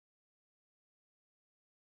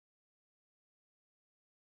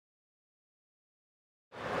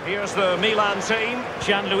Here's the Milan team.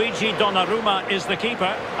 Gianluigi Donnarumma is the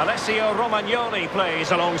keeper. Alessio Romagnoli plays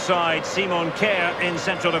alongside Simon Kjær in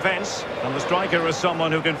central defence. And the striker is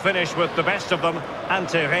someone who can finish with the best of them,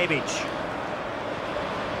 Ante Rebic.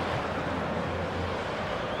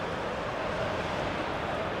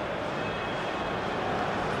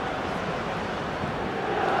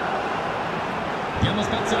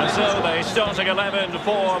 And so the starting 11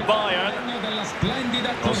 for Bayern.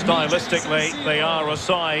 Well, stylistically, they are a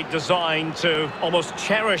side designed to almost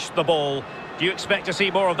cherish the ball. Do you expect to see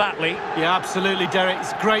more of that, Lee? Yeah, absolutely, Derek.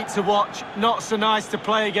 It's great to watch. Not so nice to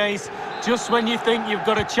play against. Just when you think you've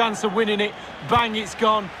got a chance of winning it, bang, it's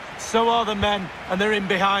gone. So are the men, and they're in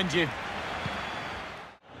behind you.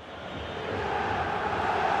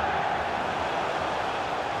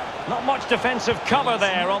 Not much defensive cover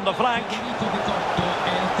there on the flank.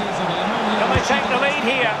 Can they take the lead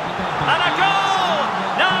here? And a goal!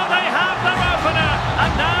 Now they have their opener,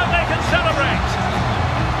 and now they can celebrate.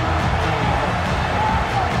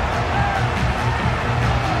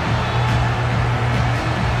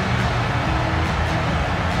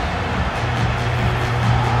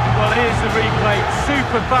 Well, here's the replay.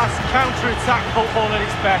 Super fast counter-attack football at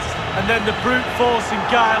its best. And then the brute force and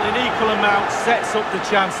guile in equal amounts sets up the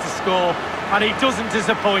chance to score. And he doesn't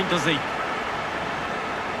disappoint, does he?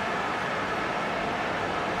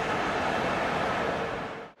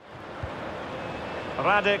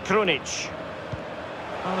 Rade Krunic.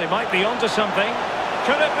 Well, they might be onto something.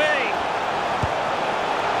 Could it be?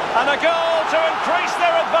 And a goal to increase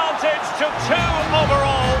their advantage to 2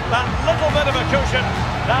 overall. That little bit of a cushion.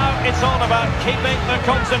 Now it's all about keeping the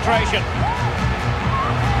concentration.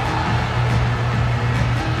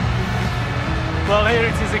 Well, here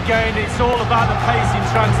it is again. It's all about the pace in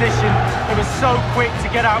transition. It was so quick to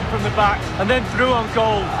get out from the back and then through on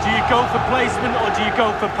goal. Do you go for placement or do you go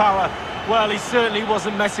for power? Well, he certainly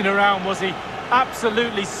wasn't messing around, was he?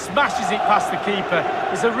 Absolutely smashes it past the keeper.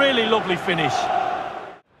 It's a really lovely finish.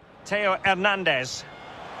 Theo Hernandez.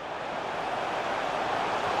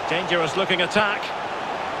 Dangerous looking attack.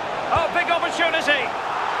 Oh, big opportunity.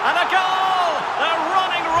 And a goal! They're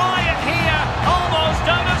running riot here, almost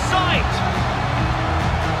out of sight.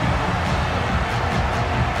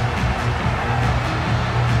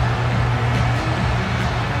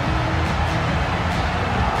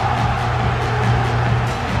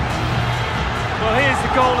 Well, here's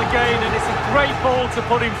the goal again, and it's a great ball to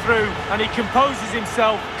put him through, and he composes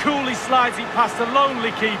himself, coolly slides it past a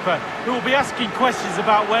lonely keeper, who will be asking questions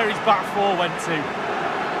about where his back four went to.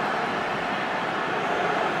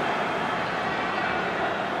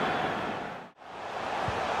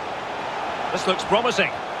 This looks promising.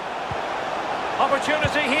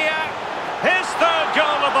 Opportunity here. His third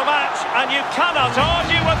goal of the match, and you cannot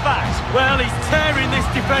argue with that. Well, he's tearing this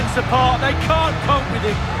defence apart. They can't cope with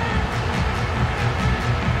him.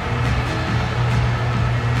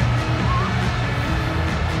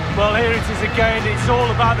 Well, here it is again. It's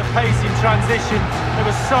all about the pace in transition. They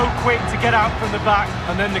were so quick to get out from the back,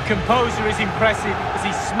 and then the composure is impressive as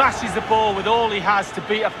he smashes the ball with all he has to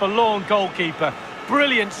beat a forlorn goalkeeper.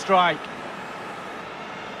 Brilliant strike.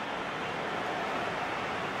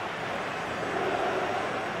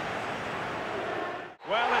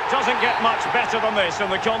 Well, it doesn't get much better than this in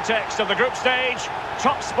the context of the group stage.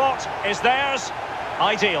 Top spot is theirs.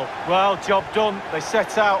 Ideal. Well, job done. They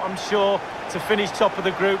set out, I'm sure, to finish top of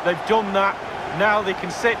the group. They've done that. Now they can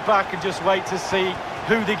sit back and just wait to see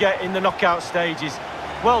who they get in the knockout stages.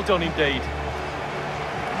 Well done indeed.